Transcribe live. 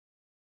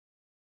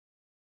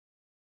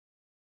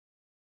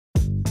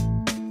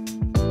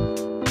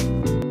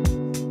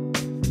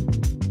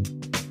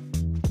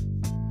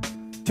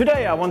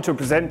Today I want to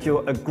present you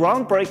a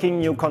groundbreaking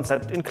new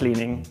concept in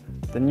cleaning,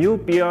 the new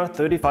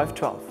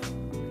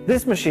BR3512.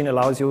 This machine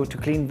allows you to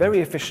clean very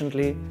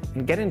efficiently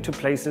and get into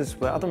places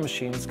where other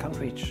machines can't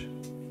reach.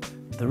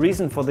 The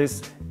reason for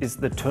this is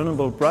the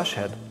turnable brush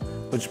head,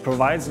 which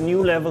provides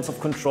new levels of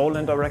control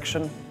and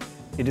direction.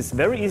 It is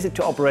very easy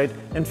to operate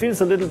and feels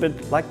a little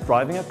bit like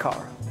driving a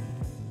car.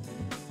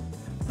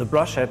 The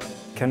brush head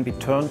can be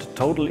turned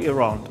totally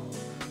around,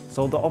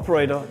 so the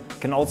operator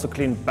can also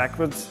clean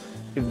backwards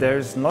if there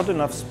is not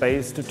enough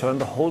space to turn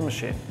the whole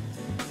machine.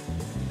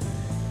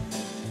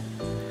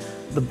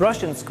 The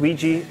brush and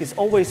squeegee is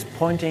always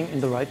pointing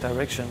in the right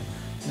direction.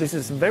 This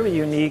is very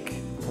unique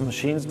for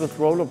machines with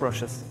roller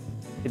brushes.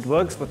 It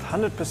works with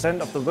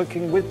 100% of the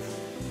working width,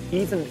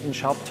 even in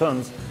sharp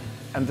turns,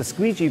 and the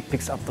squeegee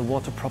picks up the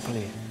water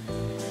properly.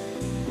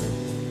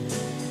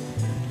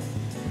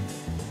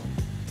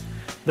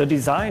 The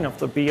design of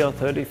the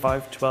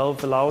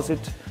BR3512 allows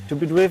it to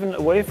be driven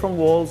away from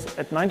walls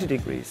at 90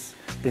 degrees.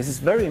 This is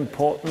very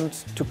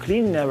important to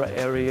clean narrow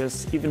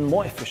areas even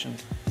more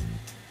efficient.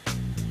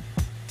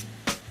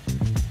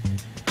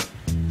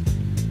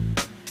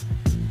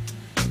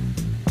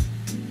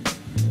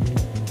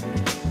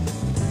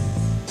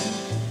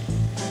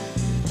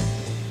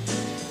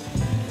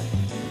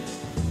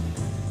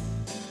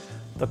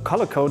 The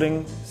color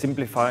coding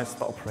simplifies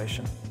the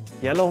operation.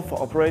 Yellow for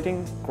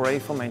operating, gray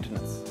for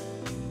maintenance.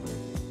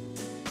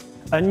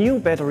 A new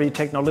battery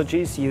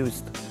technology is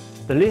used.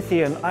 The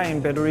lithium-ion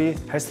battery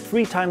has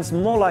 3 times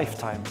more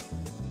lifetime.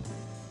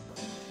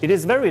 It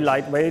is very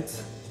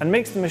lightweight and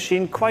makes the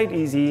machine quite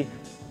easy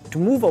to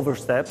move over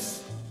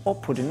steps or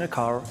put in a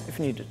car if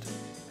needed.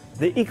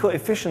 The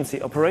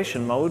eco-efficiency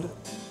operation mode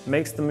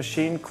makes the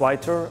machine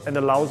quieter and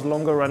allows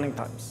longer running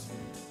times.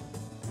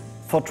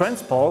 For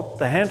transport,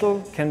 the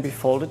handle can be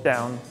folded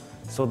down,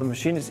 so the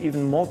machine is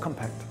even more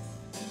compact.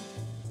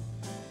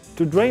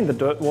 To drain the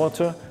dirt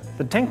water,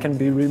 the tank can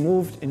be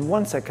removed in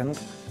 1 second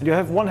and you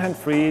have one hand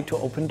free to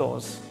open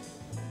doors.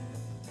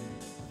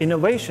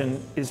 Innovation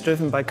is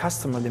driven by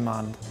customer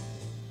demand.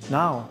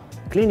 Now,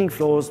 cleaning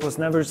floors was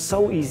never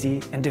so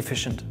easy and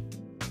efficient.